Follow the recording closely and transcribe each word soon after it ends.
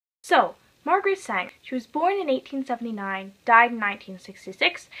So, Margaret Sanger. She was born in 1879, died in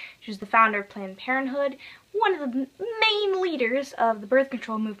 1966. She was the founder of Planned Parenthood, one of the main leaders of the birth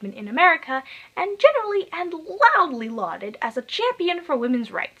control movement in America, and generally and loudly lauded as a champion for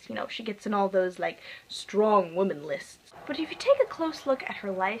women's rights. You know, she gets in all those, like, strong woman lists. But if you take a close look at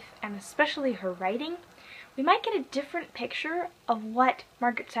her life, and especially her writing, we might get a different picture of what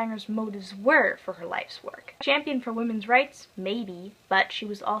Margaret Sanger's motives were for her life's work. Champion for women's rights? Maybe, but she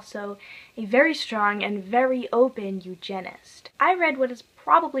was also a very strong and very open eugenist. I read what is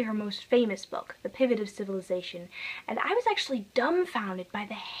probably her most famous book, The Pivot of Civilization, and I was actually dumbfounded by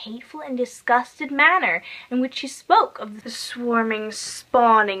the hateful and disgusted manner in which she spoke of the swarming,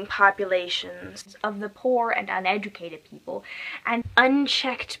 spawning populations of the poor and uneducated people, and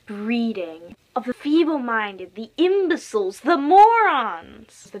unchecked breeding of the feeble-minded, the imbeciles, the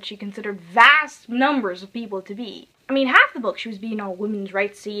morons that she considered vast numbers of people to be. I mean, half the book she was being all women's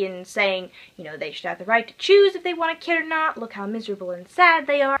rightsy and saying, you know, they should have the right to choose if they want a kid or not, look how miserable and sad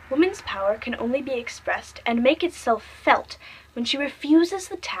they are. Women's power can only be expressed and make itself felt when she refuses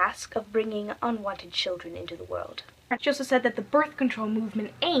the task of bringing unwanted children into the world. She also said that the birth control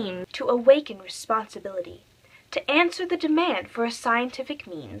movement aimed to awaken responsibility, to answer the demand for a scientific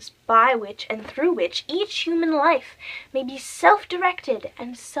means by which and through which each human life may be self-directed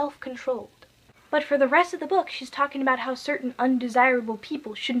and self-controlled. But for the rest of the book, she's talking about how certain undesirable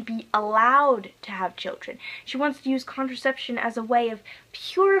people shouldn't be allowed to have children. She wants to use contraception as a way of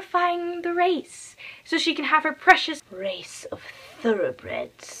purifying the race, so she can have her precious race of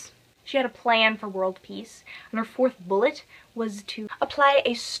thoroughbreds. She had a plan for world peace, and her fourth bullet was to apply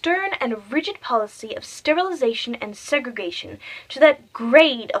a stern and rigid policy of sterilization and segregation to that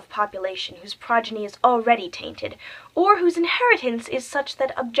grade of population whose progeny is already tainted, or whose inheritance is such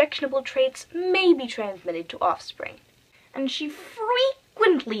that objectionable traits may be transmitted to offspring. And she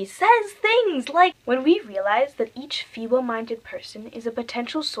frequently says things like, when we realize that each feeble-minded person is a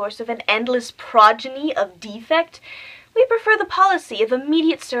potential source of an endless progeny of defect, we prefer the policy of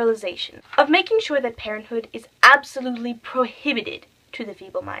immediate sterilization, of making sure that parenthood is absolutely prohibited to the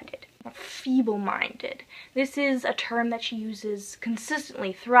feeble-minded. Feeble-minded. This is a term that she uses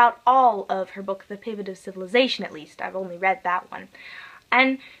consistently throughout all of her book, The Pivot of Civilization, at least. I've only read that one.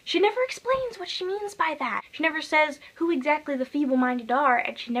 And she never explains what she means by that. She never says who exactly the feeble-minded are,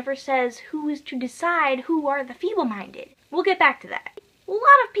 and she never says who is to decide who are the feeble-minded. We'll get back to that. A lot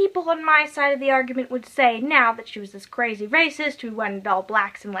of people on my side of the argument would say now that she was this crazy racist who wanted all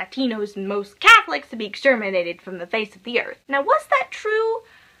blacks and Latinos and most Catholics to be exterminated from the face of the earth. Now, was that true?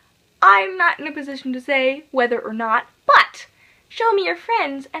 I'm not in a position to say whether or not, but show me your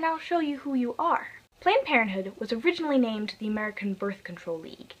friends and I'll show you who you are. Planned Parenthood was originally named the American Birth Control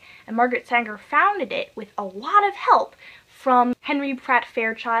League, and Margaret Sanger founded it with a lot of help from Henry Pratt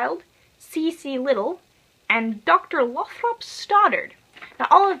Fairchild, C.C. Little, and Dr. Lothrop Stoddard. Now,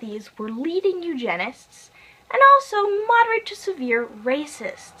 all of these were leading eugenists and also moderate to severe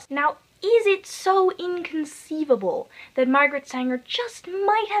racists. Now, is it so inconceivable that Margaret Sanger just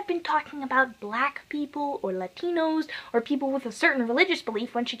might have been talking about black people or Latinos or people with a certain religious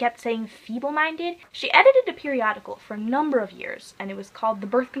belief when she kept saying feeble-minded? She edited a periodical for a number of years, and it was called the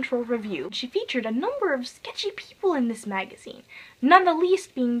Birth Control Review. She featured a number of sketchy people in this magazine, none the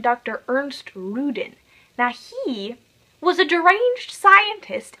least being Dr. Ernst Rudin. Now, he was a deranged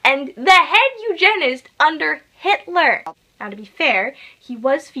scientist and the head eugenist under Hitler. Now, to be fair, he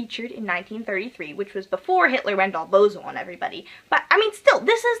was featured in 1933, which was before Hitler went all bozo on everybody. But, I mean, still,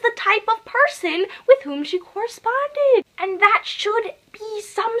 this is the type of person with whom she corresponded. And that should be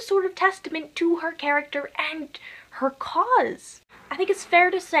some sort of testament to her character and her cause. I think it's fair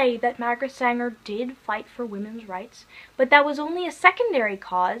to say that Margaret Sanger did fight for women's rights, but that was only a secondary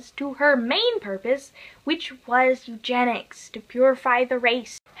cause to her main purpose, which was eugenics, to purify the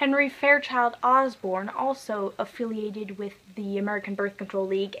race. Henry Fairchild Osborn, also affiliated with the American Birth Control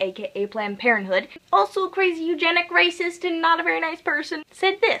League, aka Planned Parenthood, also a crazy eugenic racist and not a very nice person,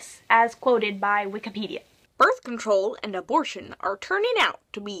 said this, as quoted by Wikipedia. Birth control and abortion are turning out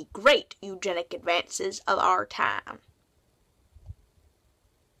to be great eugenic advances of our time.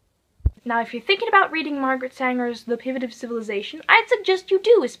 Now, if you're thinking about reading Margaret Sanger's The Pivot of Civilization, I'd suggest you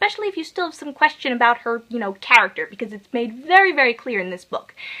do, especially if you still have some question about her, character, because it's made very, very clear in this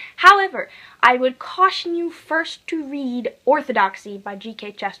book. However, I would caution you first to read Orthodoxy by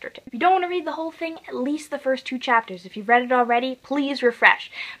G.K. Chesterton. If you don't want to read the whole thing, at least the first 2 chapters. If you've read it already, please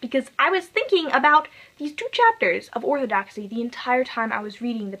refresh, because I was thinking about these 2 chapters of Orthodoxy the entire time I was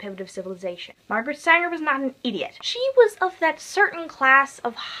reading The Pivot of Civilization. Margaret Sanger was not an idiot. She was of that certain class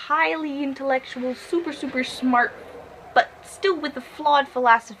of highly intellectual, super smart but still with a flawed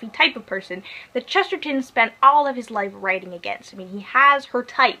philosophy type of person that Chesterton spent all of his life writing against. I mean, he has her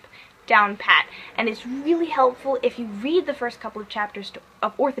type down pat, and it's really helpful if you read the first couple of chapters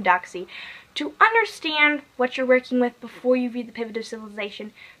of Orthodoxy to understand what you're working with before you read the Pivot of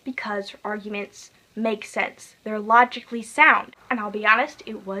Civilization, because her arguments make sense. They're logically sound. And I'll be honest,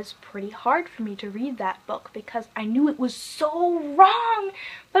 it was pretty hard for me to read that book because I knew it was so wrong.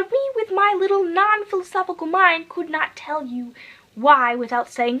 But me, with my little non-philosophical mind, could not tell you why without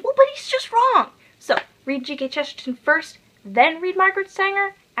saying, well, but he's just wrong. So, read G.K. Chesterton first, then read Margaret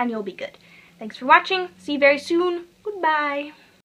Sanger, and you'll be good. Thanks for watching. See you very soon. Goodbye.